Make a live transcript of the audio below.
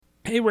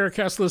Hey,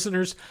 Rarecast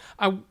listeners.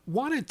 I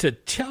wanted to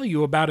tell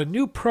you about a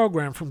new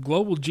program from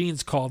Global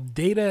Genes called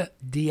Data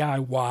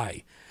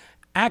DIY.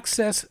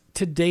 Access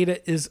to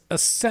data is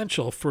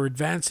essential for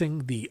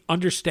advancing the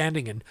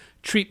understanding and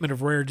treatment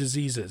of rare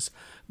diseases.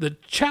 The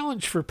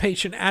challenge for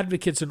patient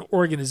advocates and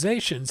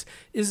organizations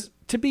is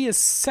to be as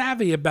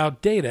savvy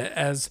about data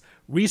as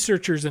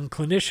researchers and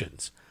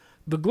clinicians.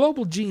 The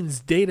Global Genes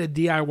Data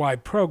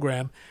DIY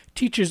program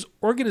teaches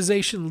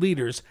organization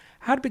leaders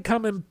how to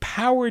become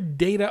empowered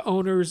data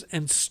owners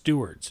and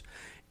stewards.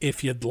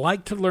 If you'd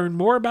like to learn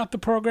more about the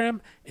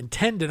program,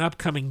 attend an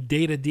upcoming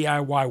Data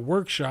DIY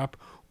workshop,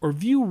 or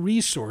view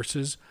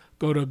resources,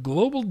 go to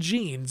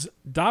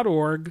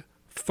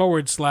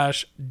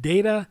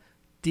globalgenes.org/data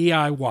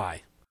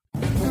DIY.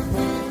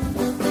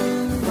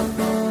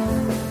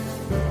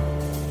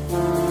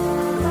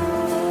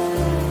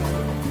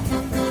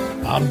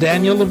 I'm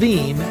Daniel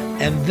Levine,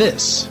 and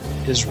this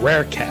is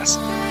Rarecast.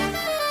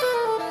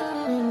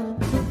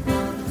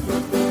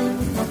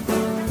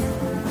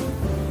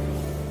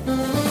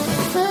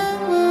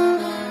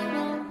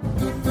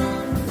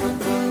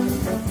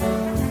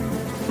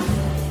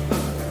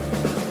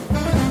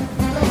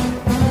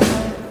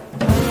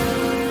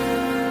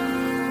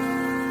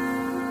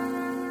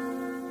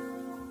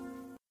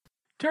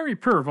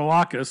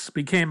 Pirovolakis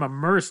became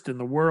immersed in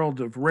the world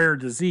of rare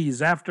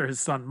disease after his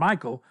son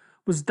Michael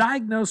was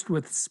diagnosed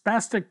with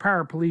spastic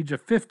paraplegia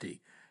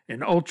 50,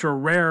 an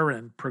ultra-rare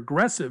and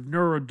progressive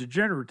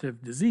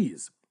neurodegenerative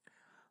disease.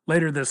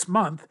 Later this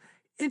month,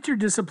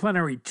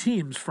 interdisciplinary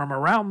teams from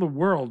around the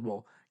world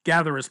will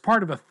gather as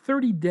part of a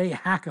 30-day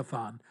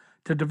hackathon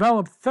to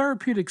develop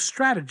therapeutic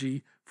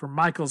strategy for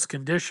Michael's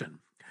condition.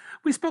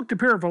 We spoke to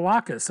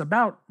Pirovolakis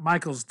about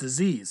Michael's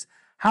disease,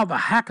 how the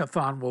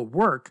hackathon will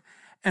work,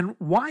 and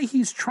why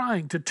he's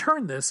trying to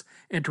turn this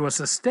into a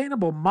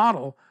sustainable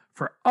model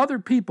for other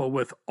people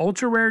with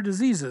ultra-rare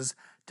diseases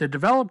to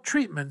develop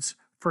treatments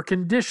for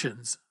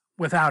conditions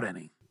without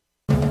any.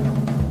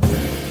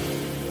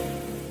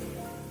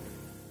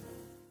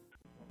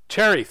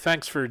 Terry,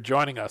 thanks for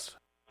joining us.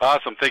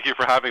 Awesome. Thank you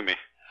for having me.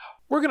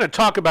 We're going to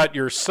talk about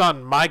your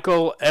son,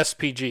 Michael,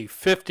 SPG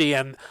 50,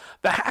 and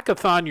the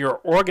hackathon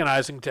you're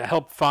organizing to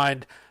help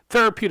find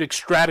therapeutic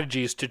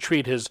strategies to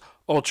treat his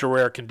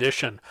ultra-rare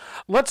condition.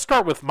 Let's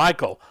start with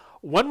Michael.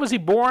 When was he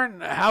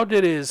born? How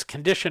did his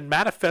condition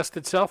manifest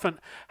itself? And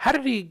how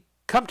did he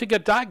come to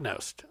get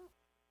diagnosed?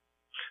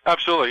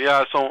 Absolutely,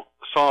 yeah. So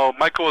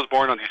Michael was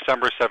born on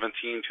December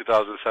 17,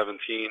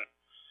 2017.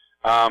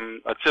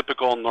 A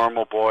typical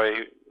normal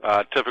boy,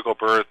 typical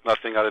birth,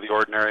 nothing out of the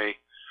ordinary.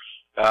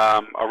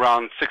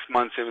 Around 6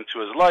 months into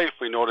his life,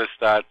 we noticed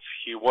that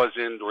he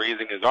wasn't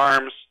raising his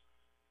arms,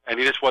 and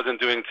he just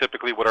wasn't doing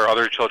typically what our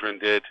other children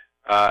did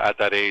at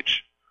that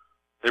age.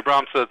 They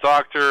brought him to the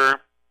doctor.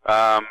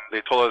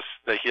 They told us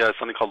that he has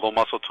something called low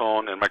muscle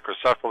tone and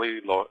microcephaly,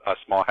 a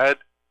small head.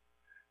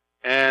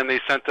 And they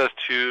sent us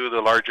to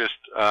the largest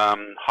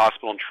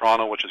hospital in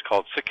Toronto, which is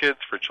called Sick Kids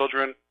for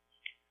Children,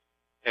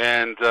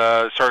 and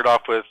started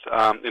off with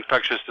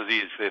infectious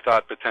disease. They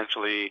thought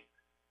potentially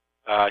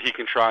he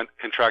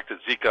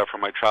contracted Zika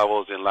from my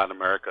travels in Latin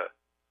America.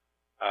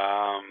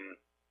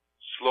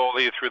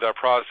 Slowly through that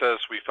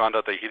process, we found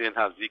out that he didn't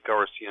have Zika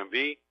or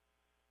CMV,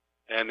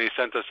 and they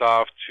sent us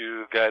off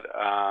to get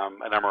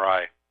an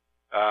MRI.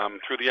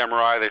 Through the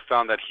MRI, they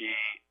found that he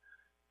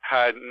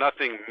had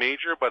nothing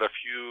major, but a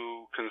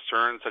few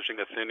concerns, such as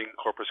a thinning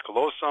corpus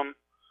callosum,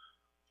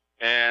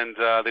 and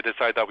they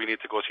decided that we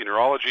need to go see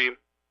neurology.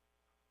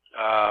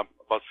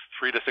 About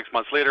 3 to 6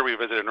 months later, we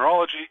visited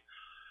neurology,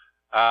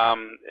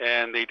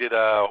 and they did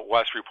a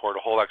WES report,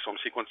 a whole exome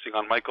sequencing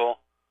on Michael,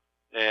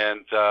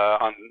 and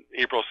on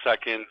April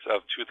 2nd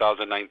of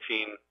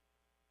 2019,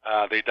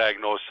 they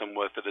diagnosed him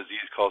with a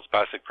disease called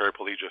spastic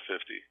paraplegia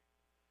 50.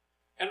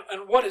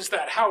 And what is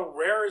that? How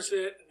rare is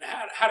it?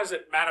 And how does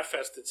it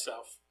manifest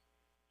itself?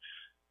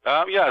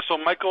 So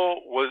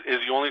Michael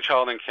is the only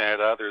child in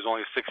Canada. There's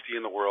only 60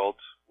 in the world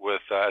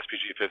with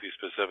SPG 50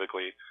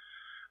 specifically.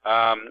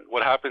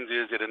 What happens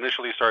is it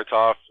initially starts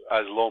off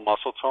as low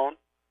muscle tone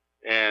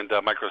and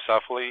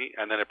microcephaly,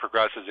 and then it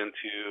progresses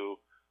into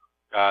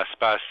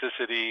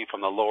spasticity from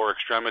the lower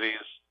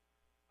extremities,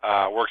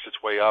 works its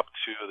way up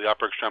to the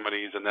upper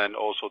extremities, and then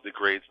also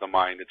degrades the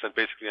mind. It's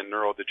basically a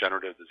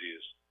neurodegenerative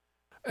disease.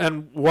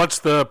 And what's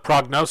the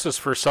prognosis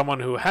for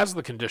someone who has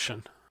the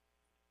condition?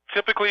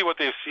 Typically, what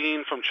they've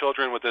seen from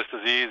children with this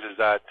disease is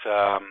that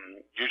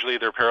usually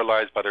they're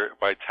paralyzed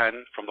by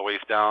 10 from the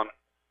waist down.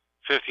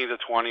 15 to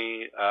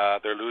 20,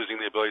 they're losing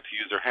the ability to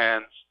use their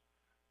hands,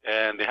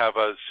 and they have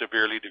a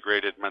severely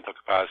degraded mental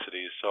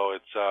capacity. So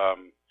it's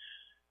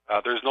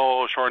there's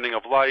no shortening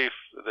of life.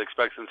 The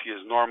expectancy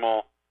is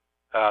normal.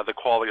 The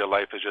quality of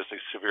life is just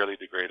severely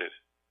degraded.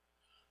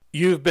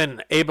 You've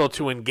been able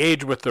to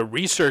engage with the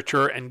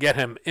researcher and get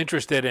him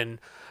interested in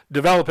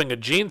developing a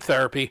gene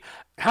therapy.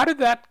 How did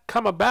that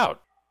come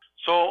about?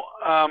 So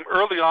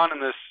early on in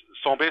this,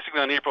 so basically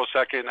on April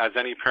 2nd, as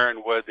any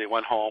parent would, we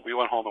went home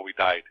and we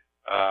died.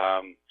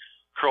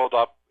 Curled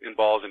up in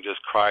balls and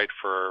just cried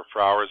for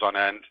hours on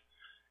end.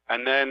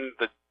 And then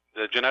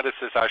the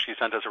geneticist actually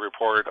sent us a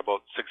report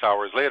about 6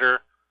 hours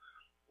later.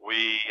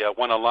 We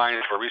went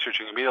online for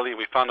researching immediately.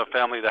 We found a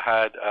family that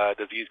had a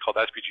disease called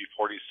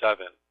SPG47.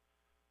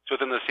 So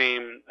within the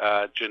same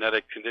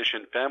genetic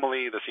condition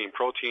family, the same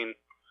protein.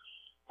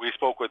 We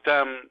spoke with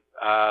them.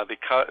 They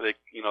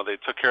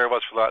took care of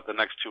us for the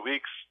next 2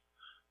 weeks.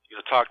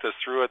 Talked us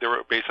through it. They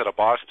were based out of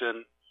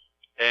Boston,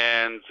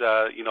 and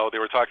they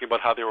were talking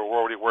about how they were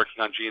already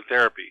working on gene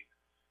therapy.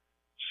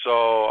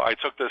 So I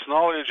took this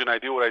knowledge and I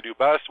do what I do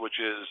best, which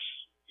is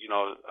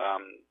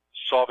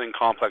solving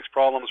complex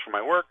problems for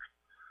my work.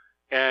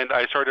 And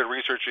I started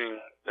researching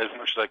as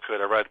much as I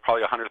could. I read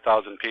probably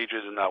 100,000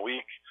 pages in that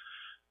week.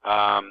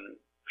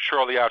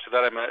 Shortly after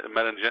that, I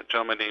met a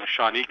gentleman named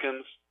Sean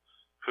Eakins,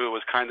 who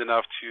was kind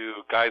enough to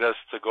guide us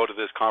to go to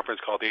this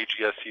conference called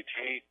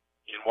AGSCT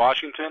in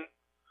Washington.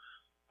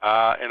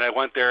 And I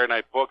went there and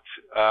I booked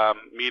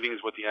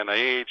meetings with the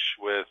NIH,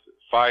 with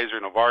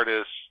Pfizer,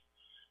 Novartis,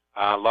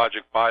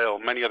 Logic Bio,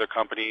 many other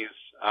companies.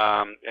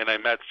 And I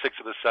met 6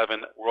 of the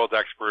 7 world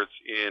experts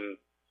in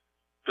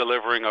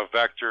delivering a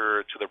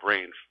vector to the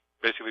brain,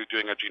 basically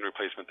doing a gene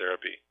replacement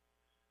therapy.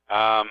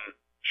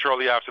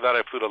 Shortly after that,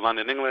 I flew to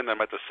London, England. I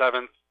met the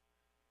 7th.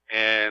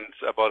 And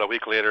about a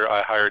week later,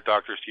 I hired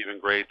Dr. Stephen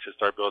Gray to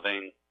start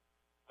building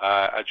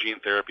a gene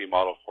therapy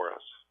model for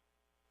us.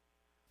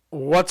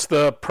 What's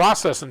the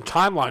process and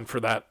timeline for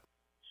that?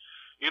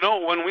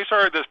 When we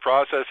started this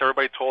process,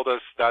 everybody told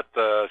us that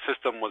the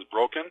system was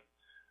broken.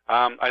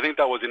 I think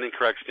that was an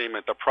incorrect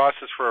statement. The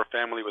process for a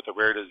family with a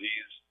rare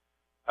disease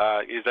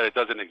is that it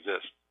doesn't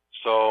exist.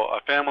 So a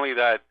family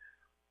that,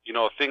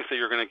 thinks that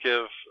you're going to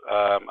give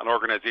an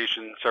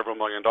organization several $1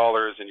 million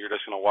and you're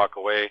just going to walk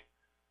away,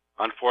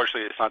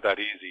 unfortunately, it's not that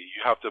easy.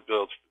 You have to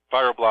build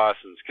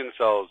fibroblasts and skin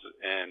cells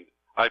and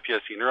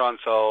iPSC neuron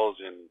cells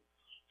and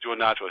do a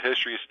natural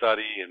history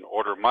study and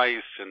order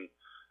mice and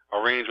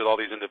arrange with all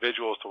these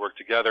individuals to work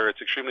together.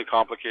 It's extremely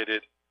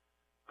complicated.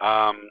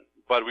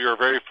 But we were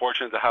very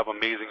fortunate to have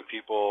amazing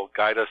people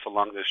guide us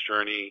along this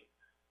journey.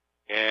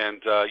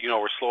 And,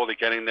 we're slowly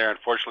getting there.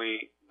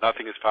 Unfortunately,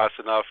 nothing is fast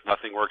enough.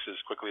 Nothing works as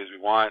quickly as we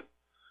want.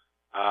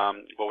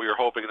 But we are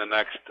hoping in the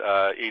next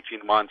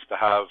 18 months to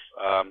have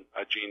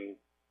a gene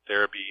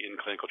therapy in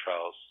clinical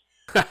trials.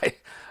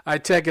 I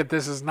take it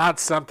this is not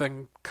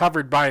something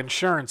covered by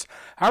insurance.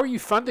 How are you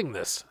funding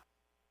this?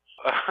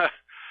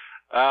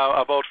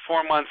 About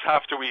 4 months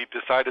after we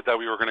decided that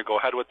we were going to go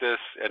ahead with this,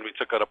 and we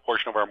took out a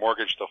portion of our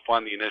mortgage to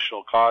fund the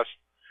initial cost,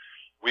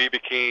 we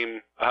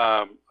became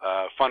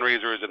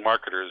fundraisers and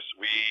marketers.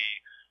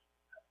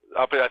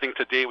 I think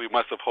today we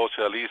must have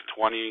hosted at least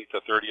 20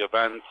 to 30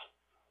 events.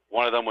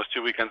 One of them was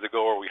 2 weekends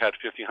ago where we had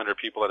 1,500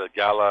 people at a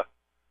gala.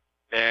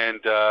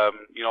 And,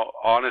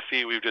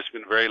 honestly, we've just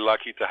been very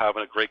lucky to have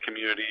a great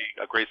community,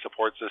 a great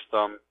support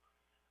system.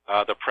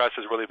 The press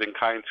has really been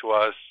kind to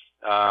us.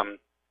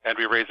 And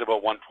we raised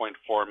about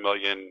 1.4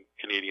 million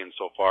Canadian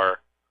so far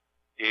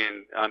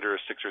in under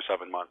 6 or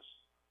 7 months.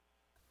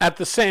 At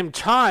the same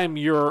time,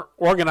 you're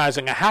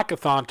organizing a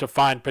hackathon to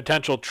find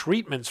potential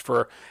treatments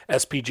for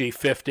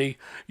SPG50.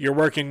 You're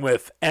working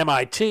with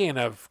MIT and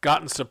have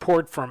gotten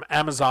support from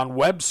Amazon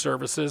Web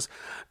Services.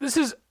 This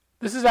is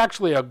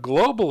actually a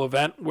global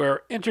event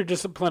where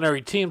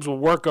interdisciplinary teams will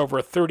work over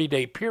a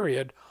 30-day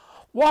period.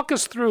 Walk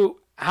us through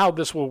how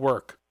this will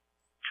work.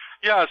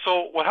 Yeah,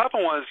 so what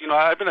happened was,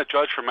 I've been a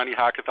judge for many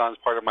hackathons,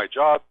 part of my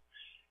job.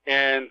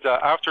 And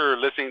after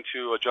listening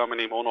to a gentleman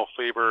named Ono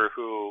Faber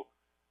who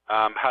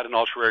had an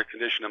ultra-rare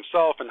condition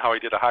himself and how he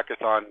did a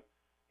hackathon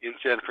in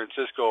San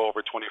Francisco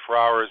over 24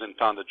 hours and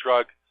found a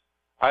drug,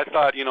 I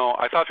thought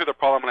through the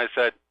problem and I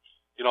said,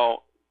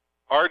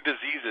 our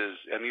diseases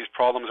and these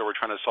problems that we're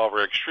trying to solve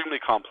are extremely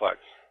complex.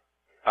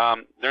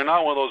 They're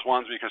not one of those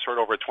ones we can sort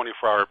over a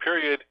 24-hour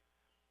period,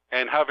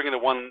 and having it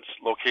in one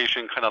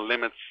location kind of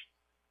limits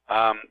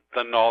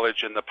the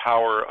knowledge and the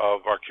power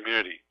of our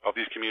community, of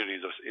these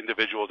communities, of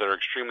individuals that are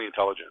extremely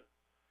intelligent.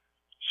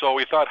 So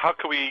we thought, how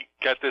can we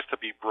get this to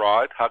be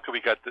broad? How can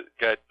we get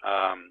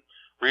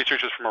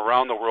researchers from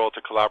around the world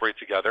to collaborate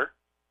together?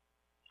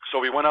 So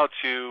we went out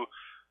to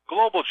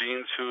Global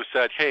Genes, who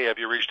said, hey, have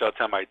you reached out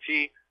to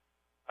MIT?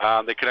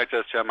 They connected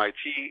us to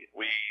MIT.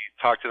 We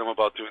talked to them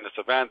about doing this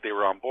event. They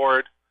were on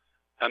board.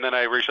 And then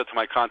I reached out to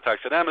my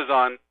contacts at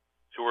Amazon,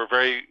 who were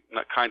very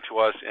kind to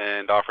us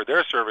and offered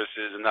their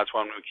services. And that's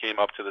when we came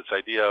up to this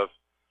idea of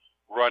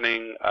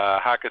running a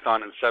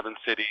hackathon in 7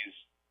 cities.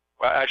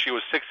 Well, actually, it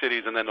was 6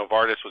 cities, and then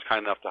Novartis was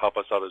kind enough to help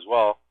us out as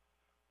well.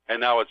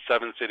 And now it's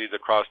 7 cities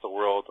across the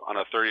world on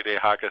a 30-day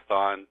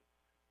hackathon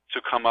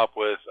to come up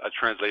with a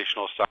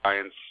translational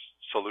science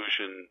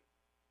solution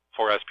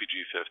for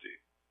SPG50.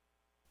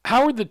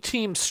 How are the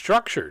teams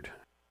structured?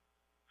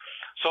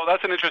 So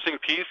that's an interesting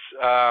piece.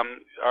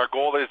 Our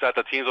goal is that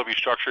the teams will be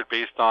structured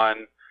based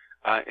on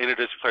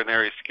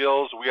interdisciplinary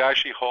skills. We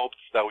actually hoped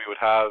that we would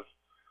have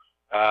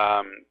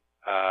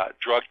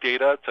drug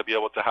data to be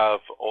able to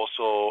have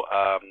also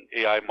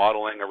AI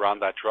modeling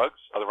around those drugs.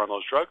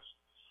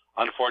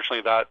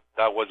 Unfortunately, that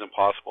wasn't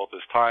possible at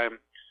this time.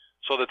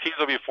 So the teams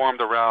will be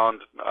formed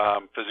around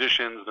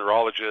physicians,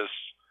 neurologists,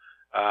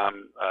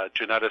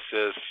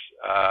 geneticists,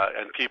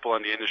 and people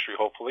in the industry,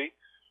 hopefully,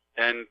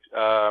 and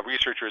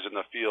researchers in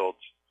the field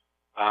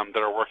that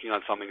are working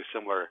on something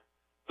similar.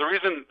 The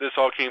reason this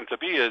all came to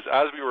be is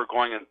as we were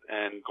going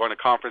to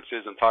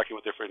conferences and talking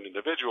with different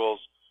individuals,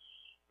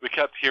 we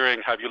kept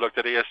hearing, have you looked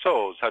at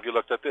ASOs? Have you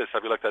looked at this?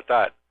 Have you looked at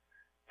that?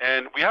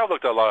 And we have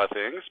looked at a lot of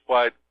things,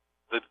 but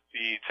the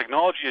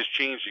technology is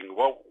changing.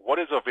 What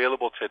is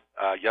available to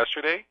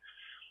yesterday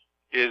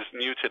is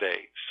new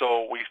today.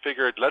 So we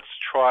figured let's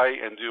try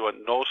and do a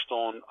no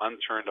stone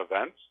unturned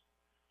event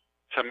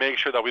to make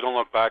sure that we don't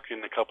look back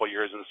in a couple of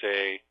years and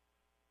say,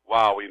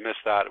 wow, we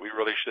missed that. We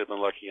really should have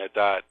been looking at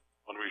that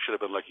when we should have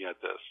been looking at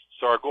this.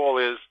 So our goal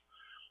is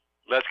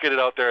let's get it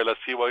out there. Let's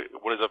see what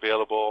is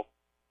available.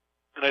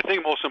 And I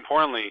think most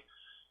importantly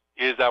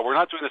is that we're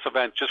not doing this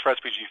event just for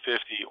SPG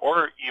 50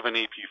 or even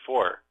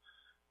AP4,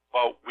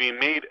 but we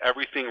made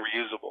everything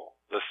reusable.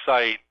 The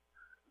site,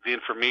 the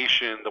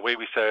information, the way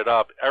we set it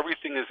up,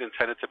 everything is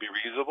intended to be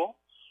reusable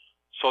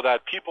so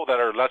that people that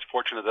are less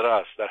fortunate than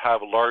us, that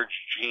have large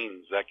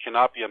genes that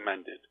cannot be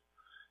amended,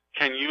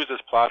 can use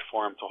this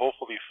platform to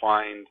hopefully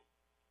find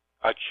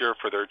a cure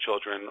for their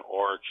children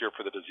or a cure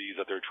for the disease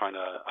that they're trying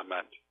to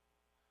amend.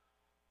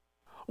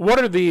 What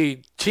are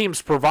the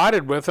teams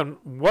provided with, and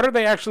what are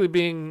they actually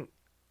being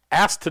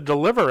asked to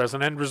deliver as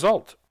an end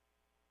result?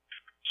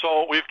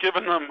 So we've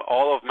given them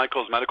all of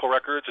Michael's medical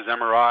records, his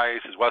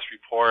MRIs, his West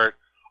report,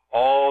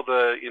 all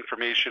the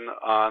information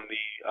on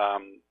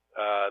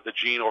the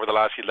gene over the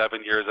last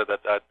 11 years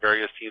that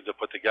various teams have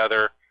put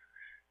together.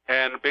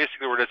 And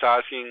basically we're just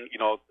asking,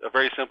 a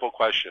very simple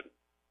question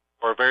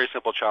or a very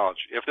simple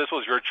challenge. If this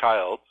was your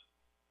child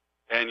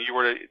and you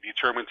were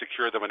determined to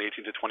cure them in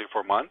 18 to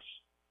 24 months,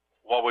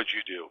 what would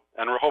you do?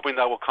 And we're hoping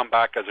that will come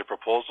back as a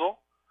proposal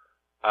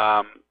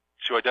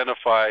to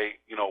identify,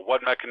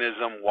 what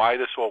mechanism, why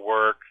this will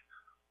work,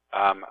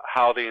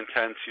 how they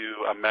intend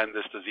to amend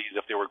this disease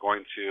if they were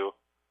going to,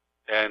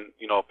 and,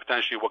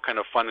 potentially what kind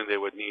of funding they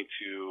would need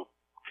to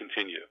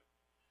continue.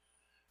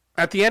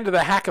 At the end of the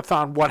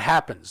hackathon, what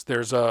happens?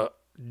 There's a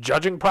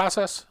judging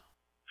process?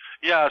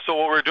 Yeah, so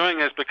what we're doing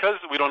is, because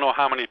we don't know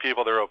how many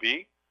people there will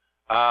be,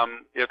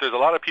 if there's a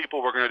lot of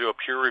people, we're going to do a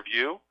peer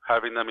review,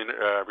 having them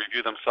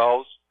review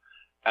themselves.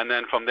 And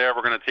then from there,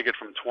 we're going to take it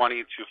from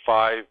 20 to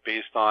 5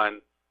 based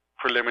on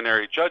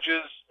preliminary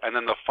judges. And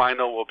then the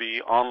final will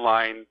be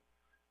online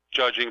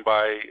judging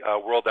by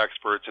world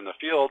experts in the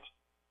field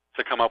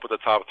to come up with the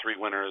top 3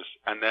 winners.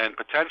 And then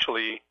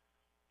potentially,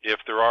 if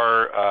there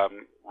are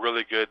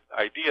really good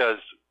ideas,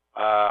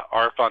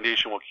 our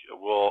foundation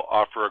will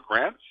offer a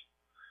grant,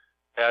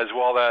 as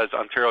well as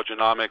Ontario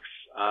Genomics,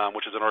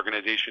 which is an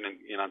organization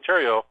in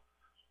Ontario,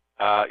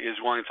 is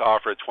willing to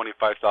offer a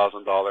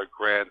 $25,000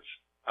 grant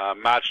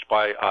matched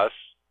by us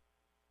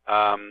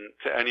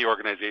to any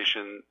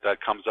organization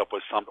that comes up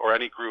with or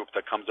any group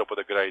that comes up with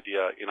a good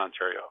idea in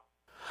Ontario.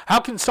 How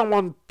can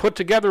someone put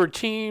together a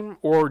team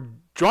or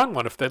join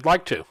one if they'd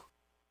like to?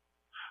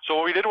 So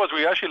what we did was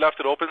we actually left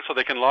it open so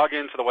they can log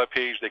into the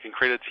webpage. They can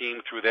create a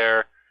team through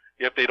there.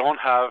 If they don't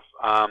have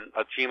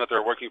a team that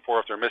they're working for,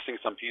 if they're missing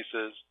some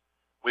pieces,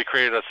 we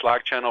created a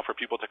Slack channel for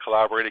people to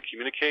collaborate and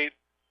communicate,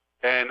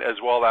 and as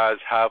well as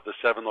have the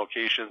 7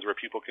 locations where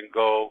people can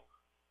go,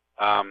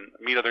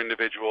 meet other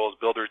individuals,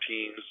 build their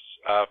teams,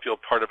 feel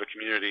part of a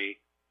community,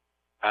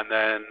 and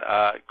then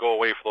go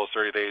away for those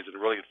 30 days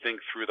and really think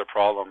through the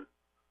problem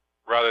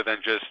rather than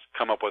just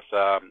come up with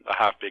a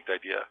half-baked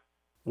idea.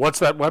 What's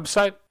that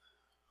website?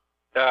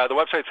 The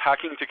website's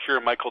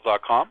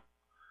hackingtocuremichael.com,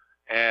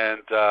 and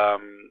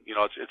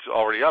it's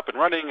already up and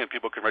running, and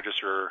people can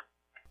register.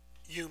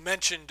 You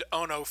mentioned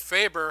Ono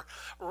Faber.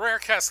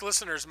 Rarecast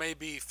listeners may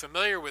be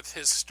familiar with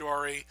his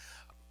story.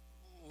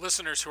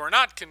 Listeners who are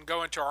not can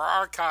go into our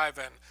archive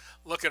and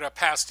look at a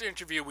past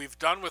interview we've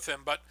done with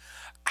him. But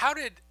how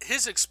did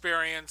his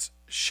experience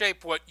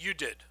shape what you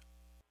did?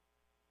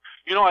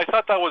 I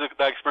thought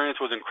that experience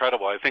was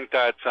incredible. I think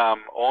that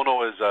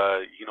Ono is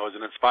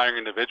an inspiring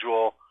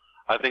individual.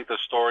 I think the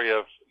story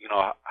of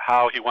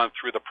how he went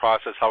through the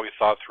process, how he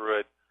thought through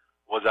it,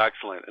 was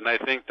excellent. And I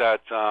think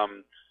that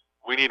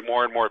we need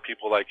more and more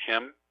people like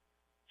him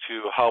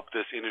to help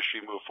this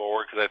industry move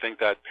forward, because I think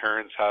that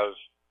parents have,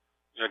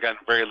 again,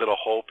 very little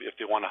hope if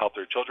they want to help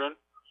their children.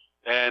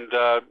 And,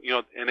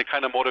 and it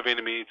kind of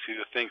motivated me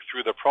to think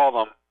through the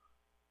problem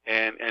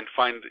and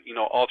find,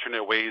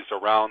 alternate ways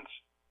around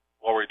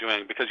what we're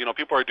doing. Because,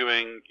 people are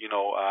doing,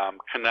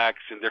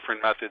 connects and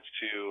different methods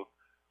to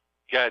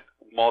get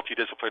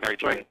multidisciplinary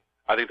teaming.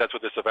 I think that's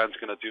what this event's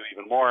going to do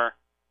even more.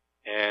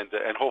 And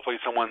hopefully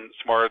someone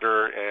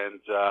smarter and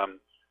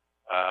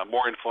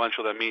more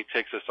influential than me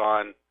takes this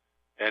on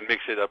and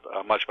makes it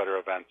a much better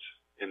event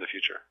in the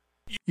future.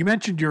 You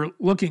mentioned you're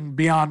looking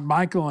beyond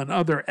Michael and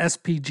other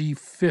SPG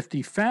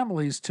 50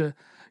 families to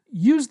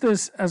use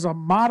this as a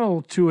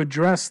model to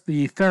address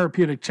the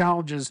therapeutic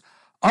challenges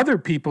other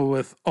people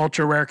with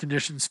ultra-rare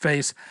conditions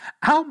face.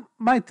 How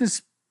might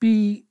this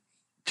be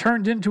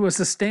turned into a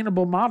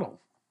sustainable model?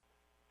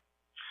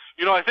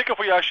 I think if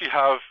we actually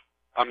have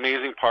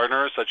amazing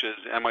partners such as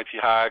MIT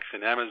Hacks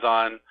and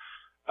Amazon,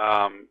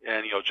 and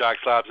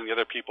Jack's Labs and the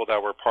other people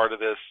that were part of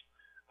this.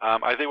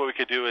 I think what we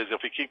could do is,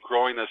 if we keep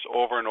growing this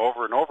over and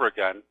over and over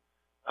again,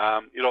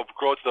 it'll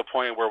grow to the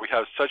point where we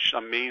have such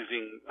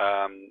amazing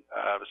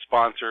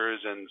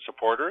sponsors and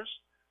supporters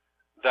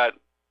that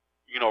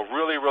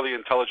really, really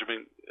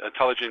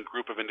intelligent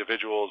group of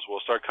individuals will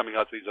start coming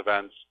out to these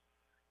events,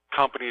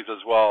 companies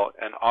as well,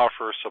 and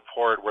offer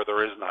support where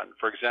there is none.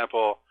 For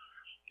example,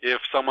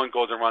 if someone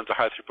goes and runs a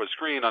high throughput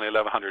screen on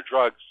 1,100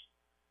 drugs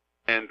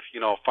and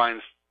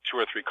finds 2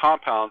 or 3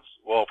 compounds,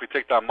 well, if we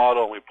take that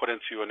model and we put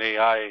into an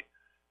AI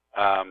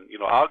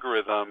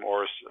algorithm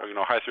or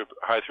high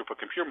throughput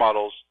computer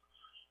models,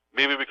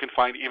 maybe we can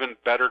find even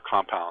better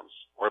compounds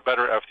or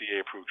better FDA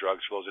approved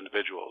drugs for those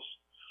individuals.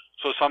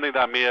 So something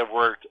that may have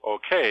worked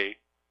okay,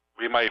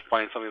 we might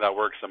find something that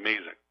works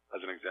amazing,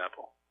 as an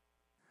example.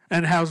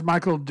 And how's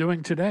Michael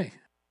doing today?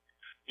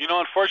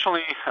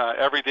 Unfortunately,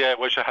 every day I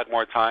wish I had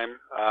more time,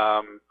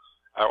 or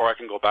I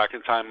can go back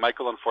in time.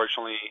 Michael,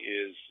 unfortunately,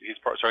 he's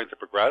starting to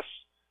progress.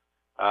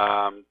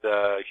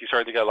 He's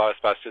starting to get a lot of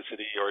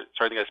spasticity, or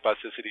starting to get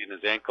spasticity in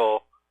his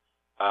ankle.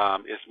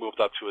 It's moved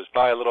up to his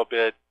thigh a little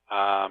bit.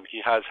 He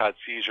has had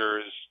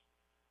seizures,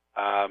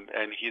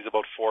 and he's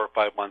about 4 or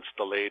 5 months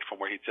delayed from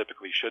where he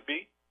typically should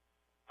be.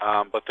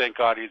 But thank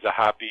God he's a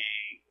happy,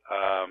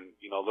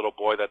 little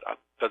boy that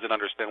doesn't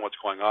understand what's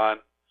going on.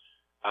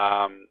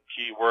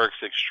 He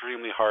works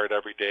extremely hard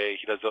every day.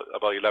 He does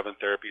about 11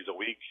 therapies a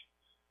week.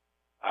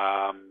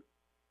 I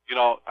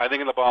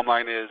think the bottom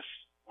line is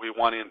we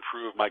want to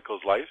improve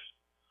Michael's life.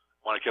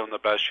 We want to give him the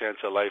best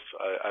chance at life,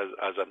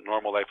 as a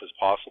normal life as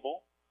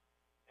possible.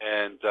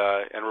 And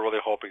we're really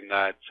hoping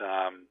that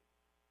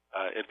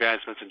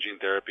advancements in gene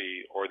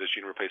therapy or this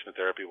gene replacement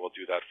therapy will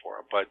do that for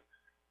him. But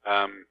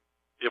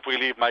if we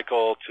leave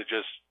Michael to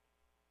just,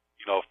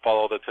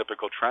 follow the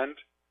typical trend,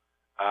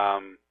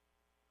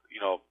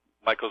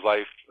 Michael's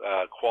life,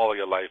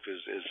 quality of life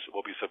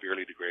will be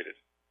severely degraded.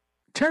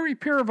 Terry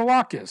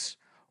Pirovolakis,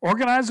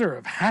 organizer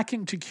of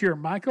Hacking to Cure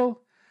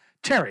Michael.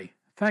 Terry,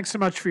 thanks so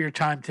much for your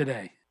time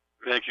today.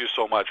 Thank you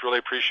so much. Really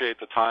appreciate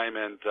the time,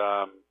 and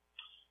I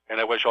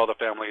wish all the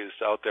families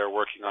out there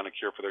working on a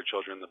cure for their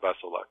children the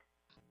best of luck.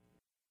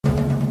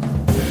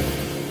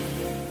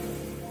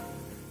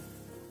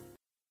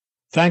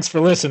 Thanks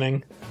for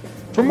listening.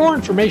 For more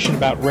information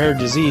about rare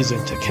disease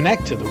and to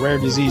connect to the rare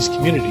disease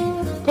community,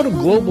 go to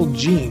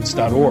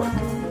globalgenes.org.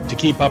 To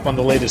keep up on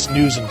the latest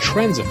news and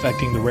trends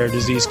affecting the rare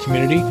disease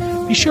community,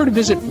 be sure to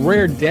visit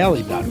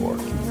raredaily.org.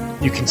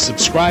 You can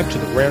subscribe to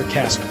the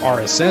Rarecast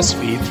RSS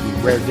feed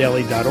through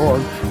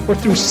raredaily.org or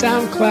through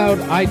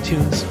SoundCloud,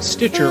 iTunes,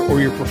 Stitcher, or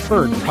your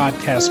preferred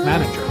podcast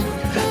manager.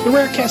 The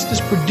Rarecast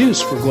is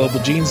produced for Global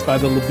Genes by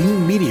the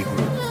Levine Media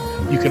Group.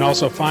 You can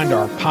also find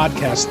our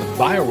podcast, The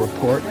Bio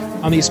Report,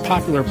 on these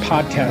popular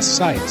podcast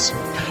sites.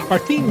 Our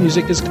theme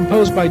music is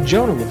composed by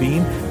Jonah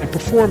Levine and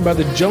performed by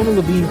the Jonah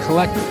Levine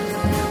Collective.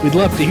 We'd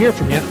love to hear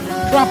from you.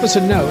 Drop us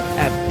a note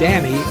at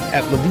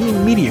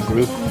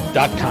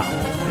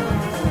danny@levinemediagroup.com.